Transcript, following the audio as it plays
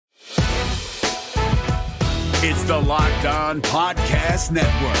It's the Locked On Podcast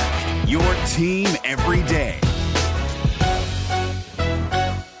Network, your team every day.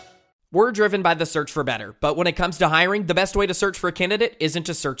 We're driven by the search for better, but when it comes to hiring, the best way to search for a candidate isn't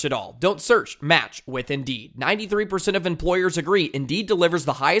to search at all. Don't search, match with Indeed. 93% of employers agree Indeed delivers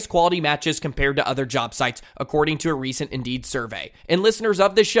the highest quality matches compared to other job sites, according to a recent Indeed survey. And listeners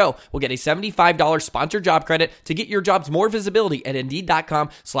of this show will get a $75 sponsored job credit to get your jobs more visibility at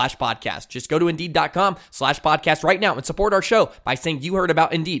Indeed.com/podcast. Just go to Indeed.com/podcast right now and support our show by saying you heard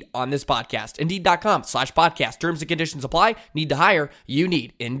about Indeed on this podcast. Indeed.com/podcast. Terms and conditions apply. Need to hire? You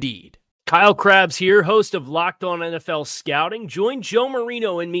need Indeed. Kyle Krabs here, host of Locked On NFL Scouting. Join Joe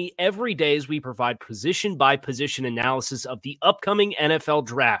Marino and me every day as we provide position-by-position analysis of the upcoming NFL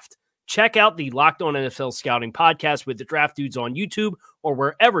Draft. Check out the Locked On NFL Scouting podcast with the Draft Dudes on YouTube or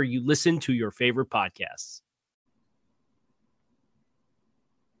wherever you listen to your favorite podcasts.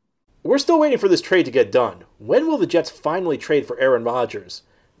 We're still waiting for this trade to get done. When will the Jets finally trade for Aaron Rodgers?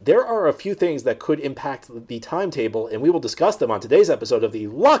 There are a few things that could impact the timetable, and we will discuss them on today's episode of the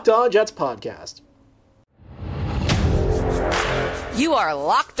Locked On Jets podcast. You are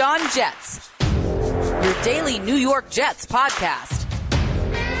Locked On Jets, your daily New York Jets podcast.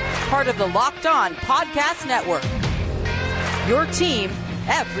 Part of the Locked On Podcast Network, your team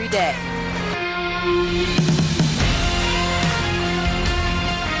every day.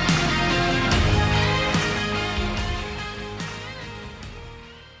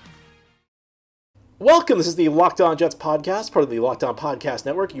 Welcome, this is the Locked On Jets podcast, part of the Locked On Podcast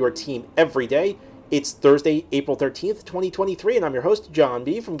Network, your team every day. It's Thursday, April 13th, 2023, and I'm your host, John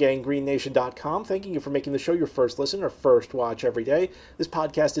B. from GangGreenNation.com. Thanking you for making the show your first listen or first watch every day. This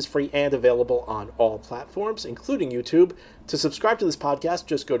podcast is free and available on all platforms, including YouTube. To subscribe to this podcast,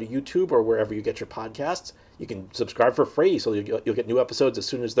 just go to YouTube or wherever you get your podcasts. You can subscribe for free, so you'll get new episodes as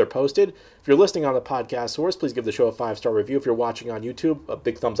soon as they're posted. If you're listening on the podcast source, please give the show a 5-star review. If you're watching on YouTube, a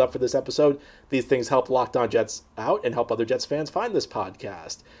big thumbs up for this episode. These things help Locked On Jets out and help other Jets fans find this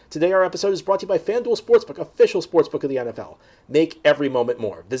podcast. Today, our episode is brought to you by FanDuel Sportsbook, official sportsbook of the NFL. Make every moment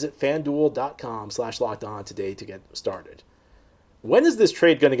more. Visit FanDuel.com/LockedOn today to get started. When is this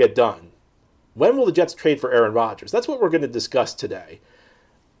trade going to get done? When will the Jets trade for Aaron Rodgers? That's what we're going to discuss today.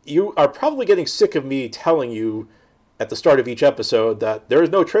 You are probably getting sick of me telling you at the start of each episode that there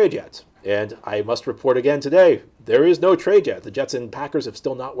is no trade yet. And I must report again today, there is no trade yet. The Jets and Packers have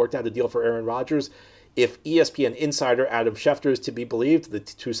still not worked out a deal for Aaron Rodgers. If ESPN insider Adam Schefter is to be believed, the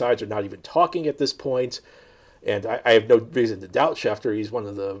two sides are not even talking at this point. And I have no reason to doubt Schefter. He's one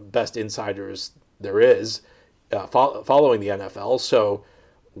of the best insiders there is following the NFL. So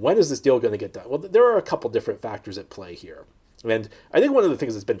when is this deal going to get done? Well, there are a couple different factors at play here. And I think one of the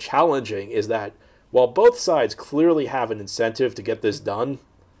things that's been challenging is that while both sides clearly have an incentive to get this done,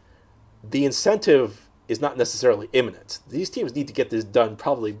 the incentive is not necessarily imminent. These teams need to get this done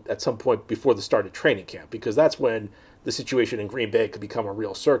probably at some point before the start of training camp, because that's when the situation in Green Bay could become a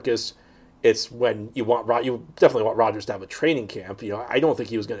real circus. It's when you definitely want Rodgers to have a training camp. I don't think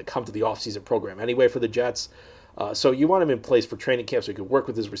he was going to come to the offseason program anyway for the Jets. So you want him in place for training camp so he can work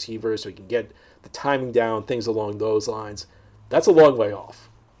with his receivers, so he can get the timing down, things along those lines. That's a long way off.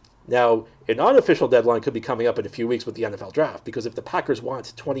 Now, an unofficial deadline could be coming up in a few weeks with the NFL Draft, because if the Packers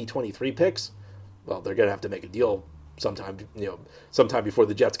want 2023 picks, well, they're going to have to make a deal sometime before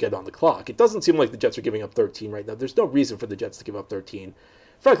the Jets get on the clock. It doesn't seem like the Jets are giving up 13 right now. There's no reason for the Jets to give up 13.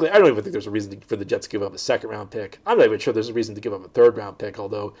 Frankly, I don't even think there's a reason for the Jets to give up a second-round pick. I'm not even sure there's a reason to give up a third-round pick,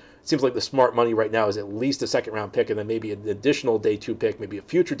 although it seems like the smart money right now is at least a second-round pick and then maybe an additional day 2 pick, maybe a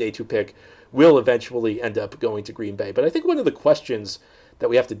future day 2 pick will eventually end up going to Green Bay. But I think one of the questions that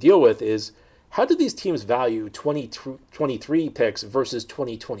we have to deal with is, how do these teams value 2023 picks versus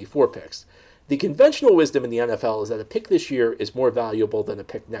 2024 picks? The conventional wisdom in the NFL is that a pick this year is more valuable than a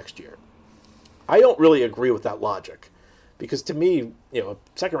pick next year. I don't really agree with that logic. Because to me, a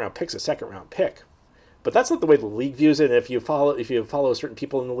second-round pick's a second-round pick. But that's not the way the league views it. And if you follow certain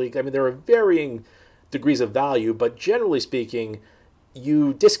people in the league, I mean, there are varying degrees of value, but generally speaking,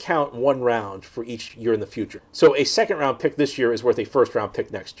 you discount one round for each year in the future. So a second-round pick this year is worth a first-round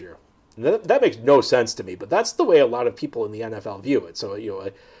pick next year. And that makes no sense to me, but that's the way a lot of people in the NFL view it. So,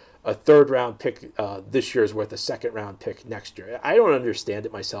 a third-round pick this year is worth a second-round pick next year. I don't understand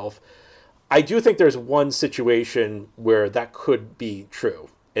it myself. I do think there's one situation where that could be true,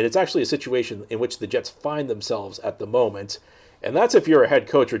 and it's actually a situation in which the Jets find themselves at the moment, and that's if you're a head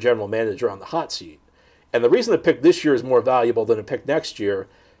coach or general manager on the hot seat. And the reason a pick this year is more valuable than a pick next year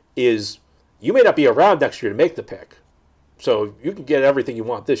is you may not be around next year to make the pick. So you can get everything you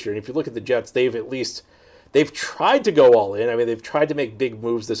want this year. And if you look at the Jets, they've They've tried to go all in. I mean, they've tried to make big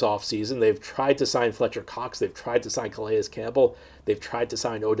moves this offseason. They've tried to sign Fletcher Cox. They've tried to sign Calais Campbell. They've tried to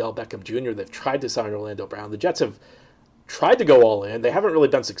sign Odell Beckham Jr. They've tried to sign Orlando Brown. The Jets have tried to go all in. They haven't really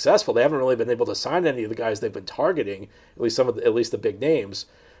been successful. They haven't really been able to sign any of the guys they've been targeting, at least the big names.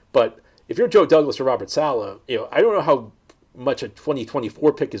 But if you're Joe Douglas or Robert Saleh, I don't know how much a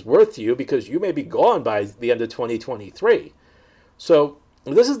 2024 pick is worth to you because you may be gone by the end of 2023. So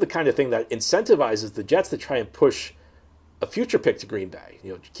this is the kind of thing that incentivizes the Jets to try and push a future pick to Green Bay.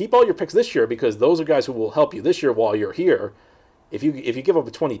 Keep all your picks this year because those are guys who will help you this year while you're here. If you give up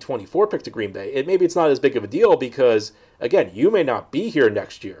a 2024 pick to Green Bay, maybe it's not as big of a deal because, again, you may not be here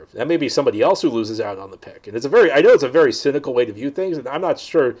next year. That may be somebody else who loses out on the pick. And I know it's a very cynical way to view things, and I'm not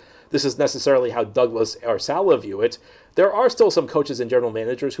sure this is necessarily how Douglas or Saleh view it. There are still some coaches and general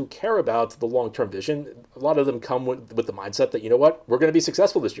managers who care about the long-term vision. A lot of them come with the mindset that, we're going to be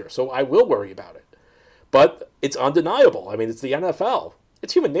successful this year, so I will worry about it. But it's undeniable. I mean, it's the NFL.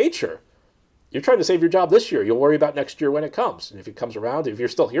 It's human nature. You're trying to save your job this year. You'll worry about next year when it comes. And if it comes around, if you're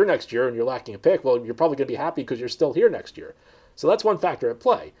still here next year and you're lacking a pick, well, you're probably going to be happy because you're still here next year. So that's one factor at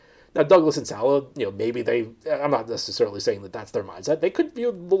play. Now, Douglas and Saleh, maybe I'm not necessarily saying that that's their mindset. They could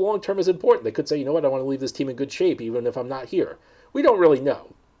view the long term as important. They could say, I want to leave this team in good shape even if I'm not here. We don't really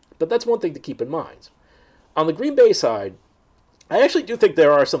know. But that's one thing to keep in mind. On the Green Bay side, I actually do think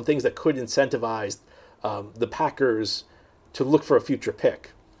there are some things that could incentivize the Packers to look for a future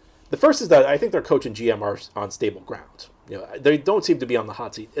pick. The first is that I think their coach and GM are on stable ground. They don't seem to be on the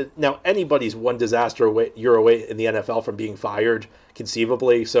hot seat. Now, anybody's one disaster year away in the NFL from being fired,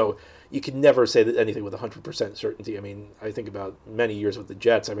 conceivably, so you can never say that anything with 100% certainty. I mean, I think about many years with the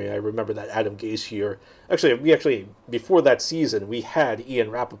Jets. I mean, I remember that Adam Gase year. Actually, before that season, we had Ian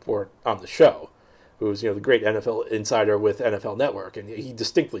Rappaport on the show, who was, the great NFL insider with NFL Network, and he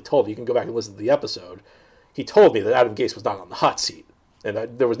distinctly told me, you can go back and listen to the episode, he told me that Adam Gase was not on the hot seat.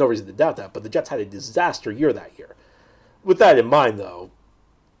 And there was no reason to doubt that, but the Jets had a disaster year that year. With that in mind, though,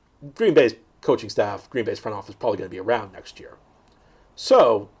 Green Bay's coaching staff, Green Bay's front office is probably going to be around next year.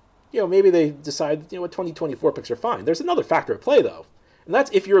 So, maybe they decide, 2024 picks are fine. There's another factor at play, though, and that's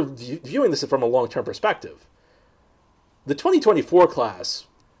if you're viewing this from a long-term perspective. The 2024 class,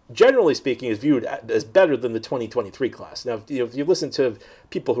 generally speaking, is viewed as better than the 2023 class. Now, if you listen to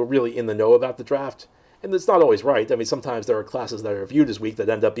people who are really in the know about the draft, and it's not always right. I mean, sometimes there are classes that are viewed as weak that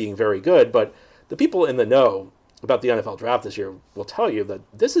end up being very good, but the people in the know about the NFL draft this year will tell you that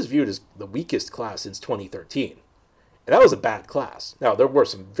this is viewed as the weakest class since 2013. And that was a bad class. Now, there were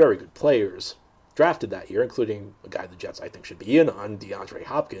some very good players drafted that year, including a guy the Jets I think should be in on, DeAndre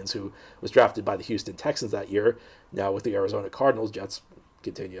Hopkins, who was drafted by the Houston Texans that year. Now with the Arizona Cardinals, Jets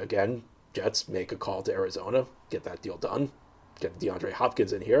continue again. Jets make a call to Arizona, get that deal done, get DeAndre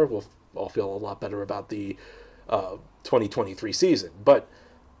Hopkins in here. We'll all feel a lot better about the 2023 season. But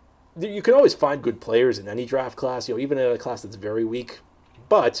you can always find good players in any draft class, even in a class that's very weak.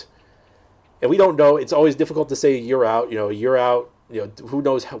 But, and we don't know, it's always difficult to say a year out, who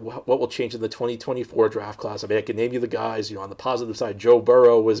knows what will change in the 2024 draft class. I mean, I can name you the guys, on the positive side, Joe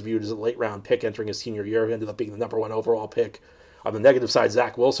Burrow was viewed as a late round pick entering his senior year. He ended up being the number 1 overall pick. On the negative side,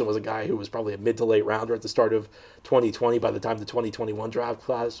 Zach Wilson was a guy who was probably a mid to late rounder at the start of 2020. By the time the 2021 draft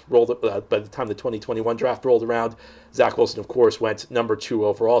rolled around, Zach Wilson, of course, went number 2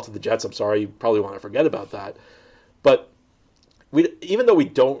 overall to the Jets. I'm sorry, you probably want to forget about that. But even though we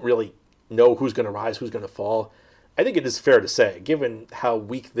don't really know who's going to rise, who's going to fall, I think it is fair to say, given how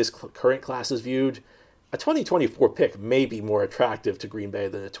weak this current class is viewed, a 2024 pick may be more attractive to Green Bay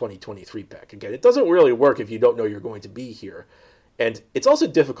than a 2023 pick. Again, it doesn't really work if you don't know you're going to be here. And it's also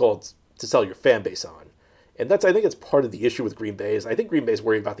difficult to sell your fan base on. And I think it's part of the issue with Green Bay is I think Green Bay's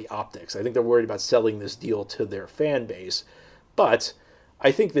worried about the optics. I think they're worried about selling this deal to their fan base. But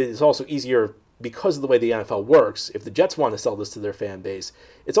I think that it's also easier because of the way the NFL works. If the Jets want to sell this to their fan base,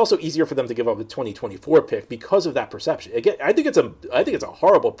 it's also easier for them to give up the 2024 pick because of that perception. Again, I think it's a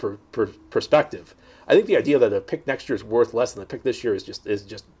horrible perspective. I think the idea that a pick next year is worth less than the pick this year is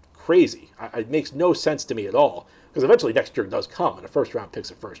just crazy. It makes no sense to me at all. Because eventually next year does come, and a first-round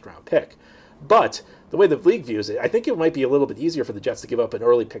pick's a first-round pick. But the way the league views it, I think it might be a little bit easier for the Jets to give up an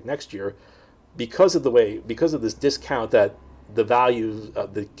early pick next year because of this discount that the value,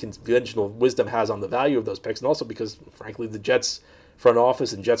 the conventional wisdom has on the value of those picks, and also because, frankly, the Jets front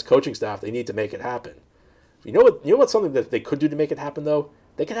office and Jets coaching staff, they need to make it happen. You know what's something that they could do to make it happen, though?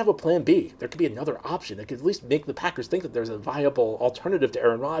 They could have a plan B. There could be another option. They could at least make the Packers think that there's a viable alternative to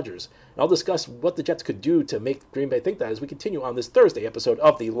Aaron Rodgers. And I'll discuss what the Jets could do to make Green Bay think that as we continue on this Thursday episode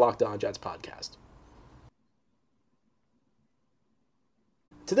of the Locked On Jets podcast.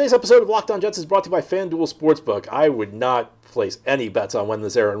 Today's episode of Locked On Jets is brought to you by FanDuel Sportsbook. I would not place any bets on when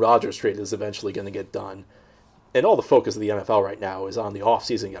this Aaron Rodgers trade is eventually going to get done. And all the focus of the NFL right now is on the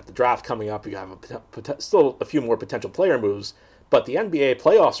offseason. You got the draft coming up. You have still a few more potential player moves. But the NBA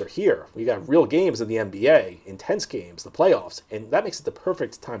playoffs are here. We got real games in the NBA, intense games, the playoffs. And that makes it the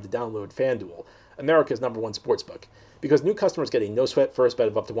perfect time to download FanDuel, America's #1 sportsbook. Because new customers get a no-sweat first bet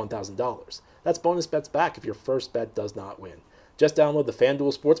of up to $1,000. That's bonus bets back if your first bet does not win. Just download the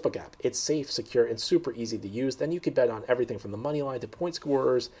FanDuel Sportsbook app. It's safe, secure, and super easy to use. Then you can bet on everything from the money line to point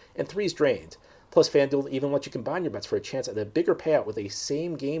scorers and threes drained. Plus, FanDuel even lets you combine your bets for a chance at a bigger payout with a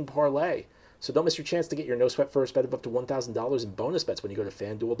same-game parlay. So don't miss your chance to get your no-sweat first bet of up to $1,000 in bonus bets when you go to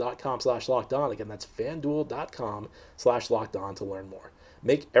FanDuel.com/lockedon. Again, that's FanDuel.com/lockedon to learn more.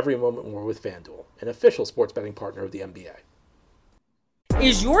 Make every moment more with FanDuel, an official sports betting partner of the NBA.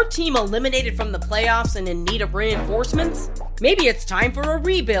 Is your team eliminated from the playoffs and in need of reinforcements? Maybe it's time for a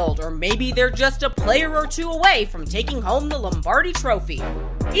rebuild, or maybe they're just a player or two away from taking home the Lombardi Trophy.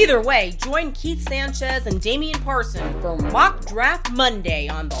 Either way, join Keith Sanchez and Damian Parson for Mock Draft Monday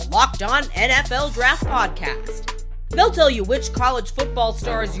on the Locked On NFL Draft Podcast. They'll tell you which college football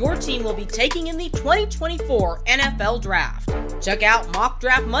stars your team will be taking in the 2024 NFL Draft. Check out Mock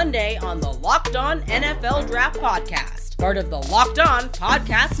Draft Monday on the Locked On NFL Draft Podcast, part of the Locked On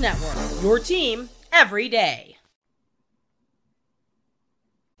Podcast Network, your team every day.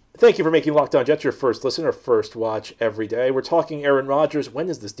 Thank you for making Locked On Jets your first listen or first watch every day. We're talking Aaron Rodgers. When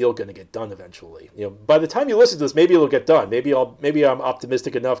is this deal going to get done eventually? By the time you listen to this, maybe it'll get done. Maybe I'm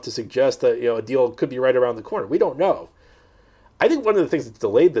optimistic enough to suggest that a deal could be right around the corner. We don't know. I think one of the things that's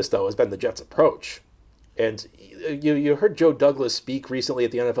delayed this, though, has been the Jets' approach. And you heard Joe Douglas speak recently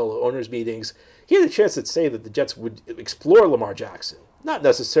at the NFL owners' meetings. He had a chance to say that the Jets would explore Lamar Jackson. Not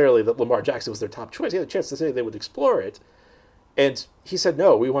necessarily that Lamar Jackson was their top choice. He had a chance to say they would explore it. And he said,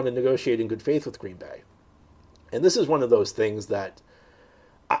 no, we want to negotiate in good faith with Green Bay. And this is one of those things that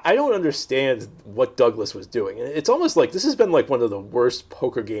I don't understand what Douglas was doing. And it's almost like this has been like one of the worst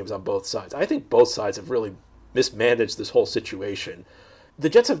poker games on both sides. I think both sides have really mismanaged this whole situation. The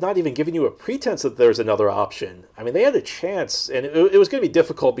Jets have not even given you a pretense that there's another option. I mean, they had a chance, and it was going to be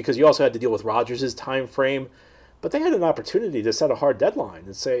difficult because you also had to deal with Rodgers' time frame. But they had an opportunity to set a hard deadline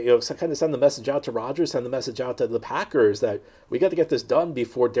and say, kind of send the message out to Rodgers, send the message out to the Packers that we got to get this done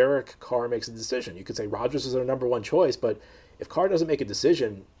before Derek Carr makes a decision. You could say Rodgers is our #1 choice, but if Carr doesn't make a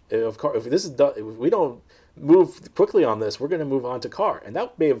decision, if this is done, if we don't move quickly on this, we're going to move on to Carr. And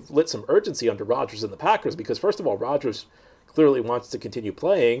that may have lit some urgency under Rodgers and the Packers because, first of all, Rodgers clearly wants to continue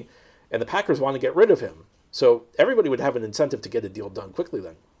playing, and the Packers want to get rid of him. So everybody would have an incentive to get a deal done quickly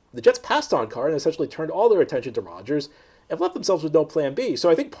then. The Jets passed on Carr and essentially turned all their attention to Rodgers and left themselves with no plan B. So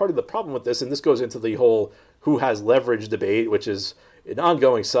I think part of the problem with this, and this goes into the whole who has leverage debate, which is an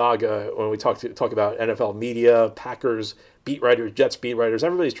ongoing saga when we talk about NFL media, Packers beat writers, Jets beat writers.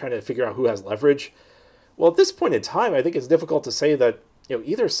 Everybody's trying to figure out who has leverage. Well, at this point in time, I think it's difficult to say that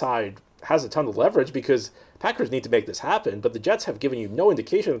either side has a ton of leverage because Packers need to make this happen, but the Jets have given you no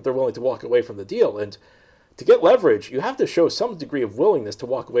indication that they're willing to walk away from the deal. And to get leverage, you have to show some degree of willingness to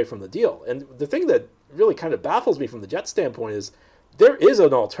walk away from the deal. And the thing that really kind of baffles me from the Jets standpoint is there is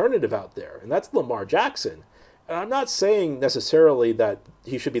an alternative out there, and that's Lamar Jackson. And I'm not saying necessarily that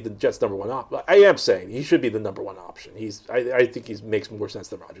he should be the Jets' #1 option. I am saying he should be the #1 option. I think he makes more sense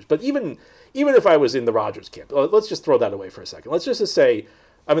than Rodgers. But even if I was in the Rodgers camp, let's just throw that away for a second. Let's just say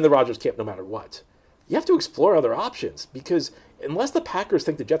I'm in the Rodgers camp no matter what. You have to explore other options because unless the Packers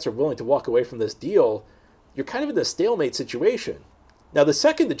think the Jets are willing to walk away from this deal, you're kind of in a stalemate situation. Now, the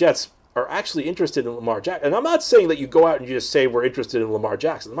second the Jets are actually interested in Lamar Jackson, and I'm not saying that you go out and you just say we're interested in Lamar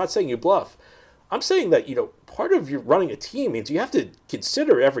Jackson. I'm not saying you bluff. I'm saying that, part of your running a team means you have to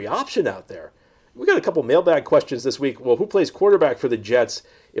consider every option out there. We got a couple mailbag questions this week. Well, who plays quarterback for the Jets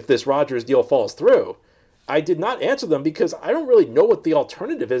if this Rodgers deal falls through? I did not answer them because I don't really know what the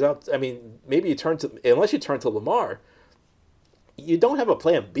alternative is. I mean, maybe unless you turn to Lamar, you don't have a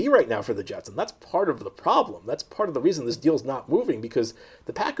plan B right now for the Jets, and that's part of the problem. That's part of the reason this deal's not moving because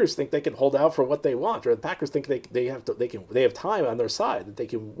the Packers think they can hold out for what they want, or the Packers think they have time on their side, that they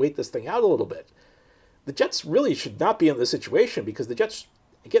can wait this thing out a little bit. The Jets really should not be in this situation because the Jets,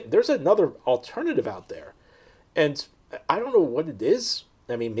 again, there's another alternative out there, and I don't know what it is.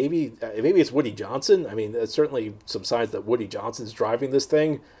 I mean, maybe it's Woody Johnson. I mean, there's certainly some signs that Woody Johnson's driving this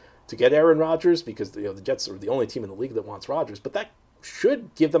thing to get Aaron Rodgers because the Jets are the only team in the league that wants Rodgers. But that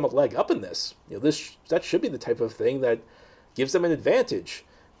should give them a leg up in this. That should be the type of thing that gives them an advantage.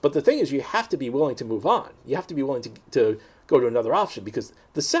 But the thing is, you have to be willing to move on. You have to be willing to go to another option, because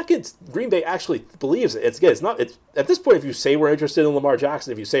the second Green Bay actually believes it, it's at this point, if you say we're interested in Lamar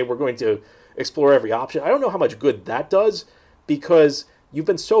Jackson, if you say we're going to explore every option, I don't know how much good that does, because you've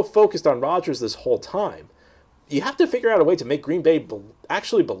been so focused on Rodgers this whole time. You have to figure out a way to make Green Bay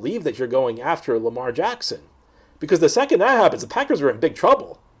actually believe that you're going after Lamar Jackson. Because the second that happens, the Packers are in big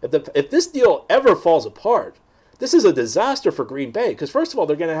trouble. If this deal ever falls apart, this is a disaster for Green Bay. Because first of all,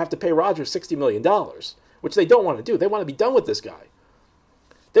 they're going to have to pay Rodgers $60 million, which they don't want to do. They want to be done with this guy.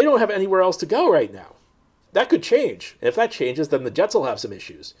 They don't have anywhere else to go right now. That could change. And if that changes, then the Jets will have some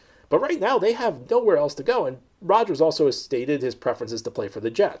issues. But right now, they have nowhere else to go. And Rodgers also has stated his preferences to play for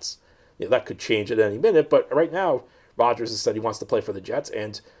the Jets. That could change at any minute, but right now, Rodgers has said he wants to play for the Jets,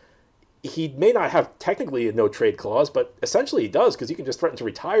 and he may not have technically a no-trade clause, but essentially he does, because he can just threaten to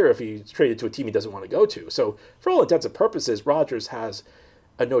retire if he's traded to a team he doesn't want to go to. So for all intents and purposes, Rodgers has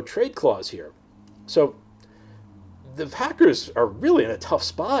a no-trade clause here. So the Packers are really in a tough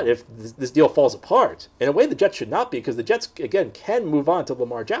spot if this deal falls apart. In a way, the Jets should not be, because the Jets, again, can move on to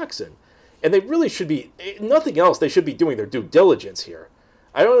Lamar Jackson. And they really should be, nothing else, they should be doing their due diligence here.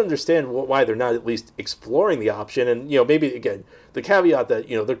 I don't understand why they're not at least exploring the option. And, maybe, again, the caveat that,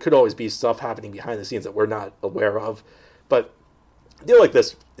 there could always be stuff happening behind the scenes that we're not aware of. But a deal like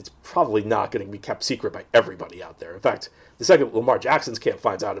this, it's probably not going to be kept secret by everybody out there. In fact, the second Lamar Jackson's camp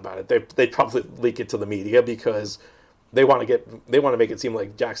finds out about it, they'd probably leak it to the media, because they want to make it seem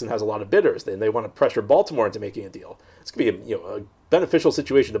like Jackson has a lot of bidders, and they want to pressure Baltimore into making a deal. It's going to be a beneficial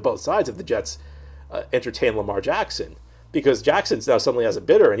situation to both sides if the Jets entertain Lamar Jackson. Because Jackson's now suddenly has a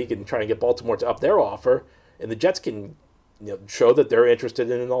bidder, and he can try and get Baltimore to up their offer, and the Jets can show that they're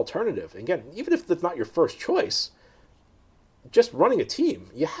interested in an alternative. Again, even if that's not your first choice, just running a team,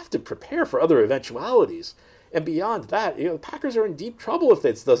 you have to prepare for other eventualities. And beyond that, the Packers are in deep trouble if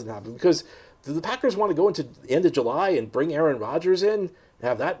this doesn't happen, because the Packers want to go into the end of July and bring Aaron Rodgers in, and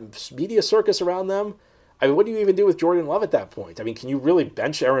have that media circus around them. I mean, what do you even do with Jordan Love at that point? I mean, can you really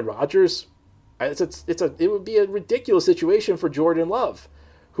bench Aaron Rodgers? It would be a ridiculous situation for Jordan Love,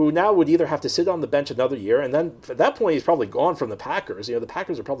 who now would either have to sit on the bench another year, and then at that point he's probably gone from the Packers. The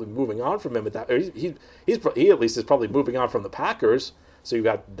Packers are probably moving on from him at that. He at least is probably moving on from the Packers. So you've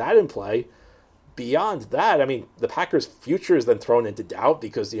got that in play. Beyond that, I mean, the Packers' future is then thrown into doubt,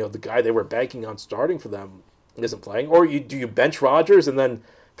 because the guy they were banking on starting for them isn't playing. Or do you bench Rodgers and then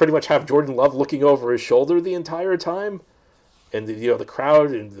pretty much have Jordan Love looking over his shoulder the entire time? And the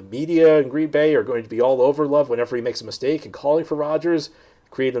crowd and the media in Green Bay are going to be all over Love whenever he makes a mistake and calling for Rodgers,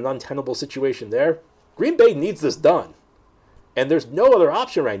 create an untenable situation there. Green Bay needs this done, and there's no other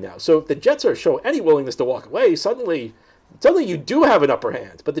option right now. So if the Jets are show any willingness to walk away, suddenly you do have an upper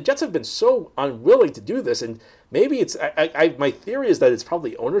hand. But the Jets have been so unwilling to do this, and maybe it's my theory is that it's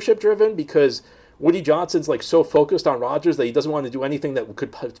probably ownership driven, because Woody Johnson's so focused on Rodgers that he doesn't want to do anything that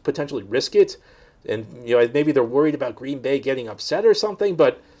could potentially risk it. And, maybe they're worried about Green Bay getting upset or something,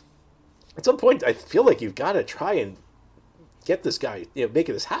 but at some point I feel like you've got to try and get this guy,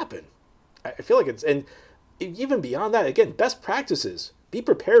 making this happen. I feel like and even beyond that, again, best practices. Be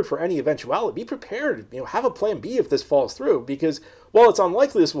prepared for any eventuality. Be prepared, have a plan B if this falls through, because while it's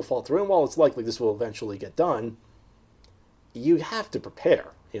unlikely this will fall through, and while it's likely this will eventually get done, you have to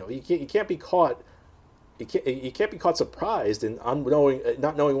prepare. You can't be caught. You can't be caught surprised and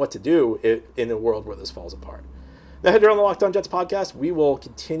not knowing what to do in a world where this falls apart. Now, head here on the Locked On Jets podcast, we will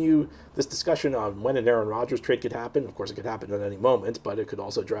continue this discussion on when an Aaron Rodgers trade could happen. Of course, it could happen at any moment, but it could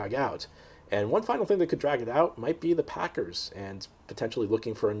also drag out. And one final thing that could drag it out might be the Packers, and potentially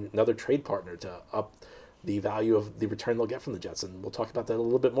looking for another trade partner to up the value of the return they'll get from the Jets. And we'll talk about that a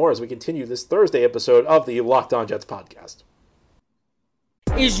little bit more as we continue this Thursday episode of the Locked On Jets podcast.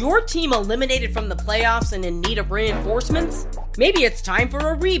 Is your team eliminated from the playoffs and in need of reinforcements? Maybe it's time for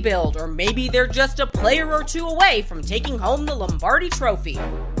a rebuild, or maybe they're just a player or two away from taking home the Lombardi Trophy.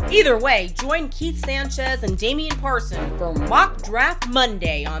 Either way, join Keith Sanchez and Damian Parson for Mock Draft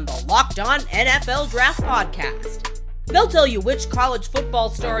Monday on the Locked On NFL Draft Podcast. They'll tell you which college football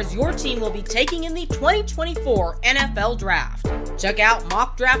stars your team will be taking in the 2024 NFL Draft. Check out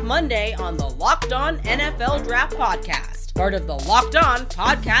Mock Draft Monday on the Locked On NFL Draft Podcast, part of the Locked On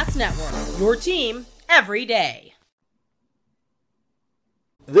Podcast Network. Your team every day.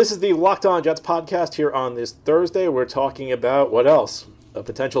 This is the Locked On Jets podcast here on this Thursday. We're talking about what else? A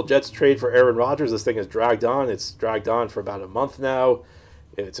potential Jets trade for Aaron Rodgers. This thing has dragged on. It's dragged on for about a month now.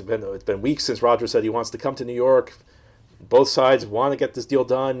 It's been weeks since Rodgers said he wants to come to New York. Both sides want to get this deal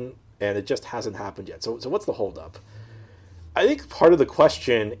done, and it just hasn't happened yet. So what's the holdup? I think part of the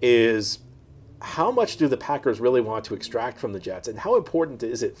question is how much do the Packers really want to extract from the Jets, and how important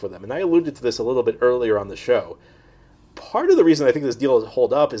is it for them? And I alluded to this a little bit earlier on the show. Part of the reason I think this deal will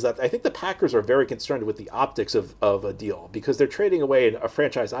hold up is that I think the Packers are very concerned with the optics of a deal, because they're trading away a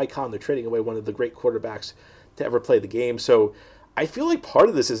franchise icon. They're trading away one of the great quarterbacks to ever play the game. So I feel like part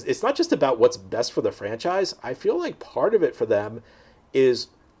of this is, it's not just about what's best for the franchise. I feel like part of it for them is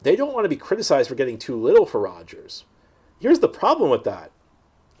they don't want to be criticized for getting too little for Rodgers. Here's the problem with that.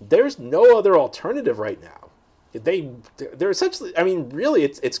 There's no other alternative right now. They're essentially, I mean, really,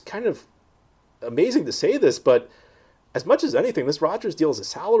 it's kind of amazing to say this, but as much as anything, this Rodgers deal is a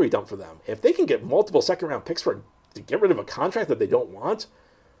salary dump for them. If they can get multiple second-round picks to get rid of a contract that they don't want,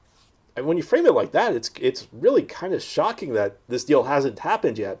 and when you frame it like that, it's really kind of shocking that this deal hasn't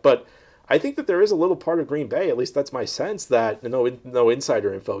happened yet. But I think that there is a little part of Green Bay, at least that's my sense, that, no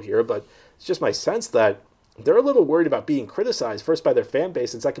insider info here, but it's just my sense that they're a little worried about being criticized, first by their fan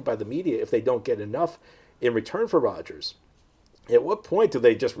base and second by the media, if they don't get enough in return for Rodgers. At what point do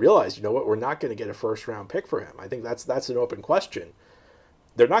they just realize, you know what, we're not going to get a first-round pick for him? I think that's an open question.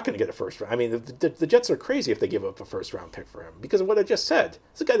 They're not going to get a first round. I mean, the Jets are crazy if they give up a first-round pick for him, because of what I just said.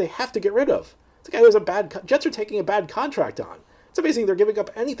 It's a guy they have to get rid of. It's a guy who has a bad... Jets are taking a bad contract on. It's amazing they're giving up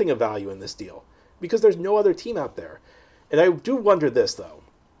anything of value in this deal, because there's no other team out there. And I do wonder this, though.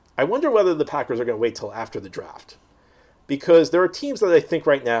 I wonder whether the Packers are going to wait till after the draft, because there are teams that I think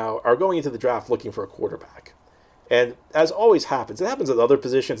right now are going into the draft looking for a quarterback. And as always happens, it happens at other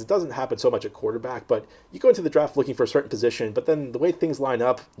positions. It doesn't happen so much at quarterback, but you go into the draft looking for a certain position, but then the way things line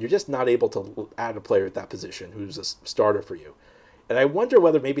up, you're just not able to add a player at that position who's a starter for you. And I wonder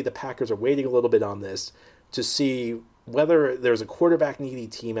whether maybe the Packers are waiting a little bit on this to see whether there's a quarterback-needy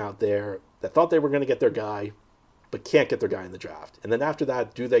team out there that thought they were going to get their guy, but can't get their guy in the draft. And then after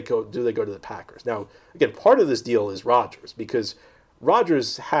that, do they go to the Packers? Now, again, part of this deal is Rodgers, because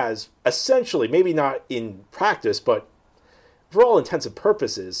Rodgers has essentially, maybe not in practice, but for all intents and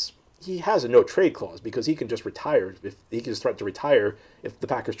purposes, he has a no-trade clause, because he can just retire. He can just threaten to retire if the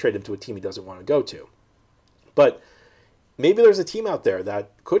Packers trade him to a team he doesn't want to go to. But maybe there's a team out there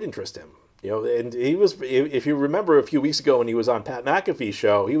that could interest him. And he was, if you remember a few weeks ago when he was on Pat McAfee's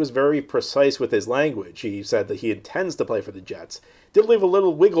show, he was very precise with his language. He said that he intends to play for the Jets. Did leave a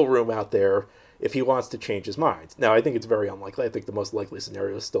little wiggle room out there if he wants to change his mind. Now, I think it's very unlikely. I think the most likely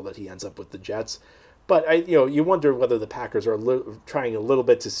scenario is still that he ends up with the Jets. But you wonder whether the Packers are trying a little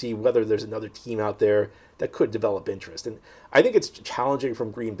bit to see whether there's another team out there that could develop interest. And I think it's challenging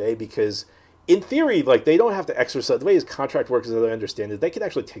from Green Bay, because in theory, they don't have to exercise. The way his contract works, as I understand it, they can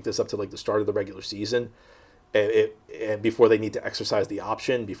actually take this up to the start of the regular season, and before they need to exercise the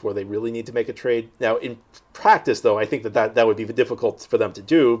option, before they really need to make a trade. Now, in practice, though, I think that would be difficult for them to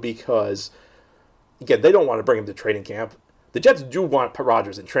do, because again, they don't want to bring him to training camp. The Jets do want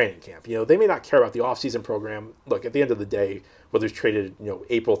Rodgers in training camp. They may not care about the offseason program. Look, at the end of the day, whether he's traded,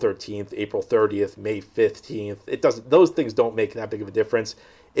 April 13th, April 30th, May 15th, those things don't make that big of a difference.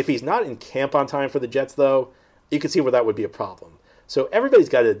 If he's not in camp on time for the Jets, though, you can see where that would be a problem. So everybody's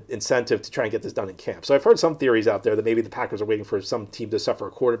got an incentive to try and get this done in camp. So I've heard some theories out there that maybe the Packers are waiting for some team to suffer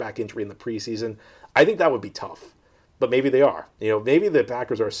a quarterback injury in the preseason. I think that would be tough. But maybe they are. Maybe the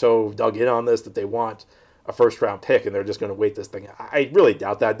Packers are so dug in on this that they want a first-round pick, and they're just going to wait this thing. I really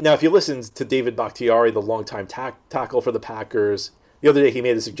doubt that. Now, if you listen to David Bakhtiari, the longtime tackle for the Packers, the other day he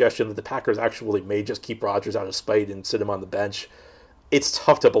made a suggestion that the Packers actually may just keep Rodgers out of spite and sit him on the bench. It's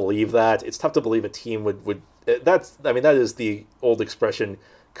tough to believe that. It's tough to believe a team would that is the old expression,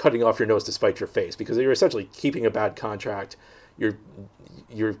 cutting off your nose to spite your face, because you're essentially keeping a bad contract.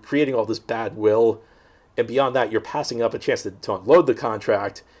 You're creating all this bad will. And beyond that, you're passing up a chance to unload the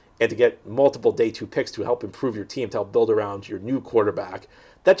contract and to get multiple day 2 picks to help improve your team, to help build around your new quarterback.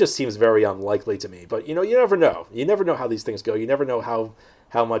 That just seems very unlikely to me. But, you never know. You never know how these things go. You never know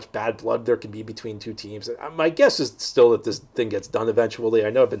how much bad blood there can be between two teams. My guess is still that this thing gets done eventually. I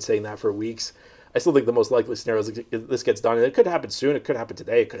know I've been saying that for weeks. I still think the most likely scenario is this gets done. And it could happen soon. It could happen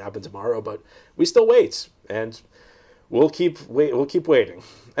today. It could happen tomorrow. But we still wait. And we'll keep waiting.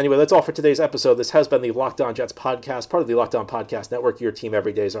 Anyway, that's all for today's episode. This has been the Locked On Jets podcast, part of the Locked On Podcast Network. Your team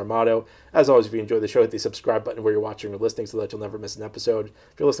every day is our motto. As always, if you enjoy the show, hit the subscribe button where you're watching or listening so that you'll never miss an episode.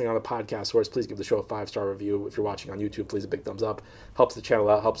 If you're listening on a podcast source, please give the show a 5-star review. If you're watching on YouTube, please a big thumbs up. Helps the channel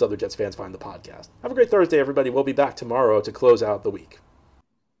out, helps other Jets fans find the podcast. Have a great Thursday, everybody. We'll be back tomorrow to close out the week.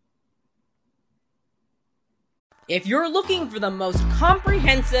 If you're looking for the most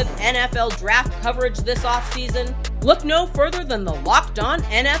comprehensive NFL draft coverage this offseason, look no further than the Locked On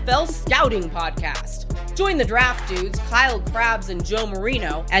NFL Scouting Podcast. Join the draft dudes, Kyle Krabs and Joe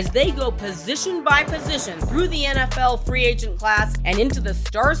Marino, as they go position by position through the NFL free agent class and into the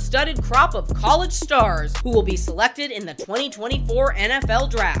star-studded crop of college stars who will be selected in the 2024 NFL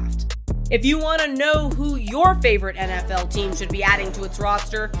Draft. If you want to know who your favorite NFL team should be adding to its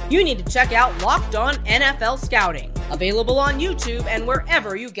roster, you need to check out Locked On NFL Scouting, available on YouTube and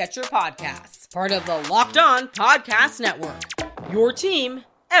wherever you get your podcasts. Part of the Locked On Podcast Network, your team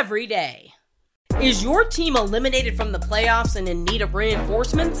every day. Is your team eliminated from the playoffs and in need of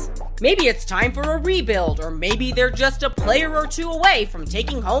reinforcements? Maybe it's time for a rebuild, or maybe they're just a player or two away from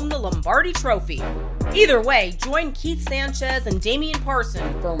taking home the Lombardi Trophy. Either way, join Keith Sanchez and Damian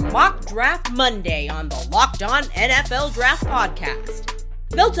Parson for Mock Draft Monday on the Locked On NFL Draft Podcast.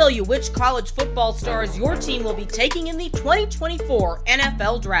 They'll tell you which college football stars your team will be taking in the 2024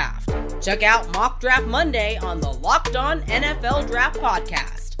 NFL Draft. Check out Mock Draft Monday on the Locked On NFL Draft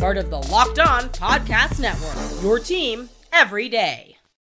Podcast, part of the Locked On Podcast Network, your team every day.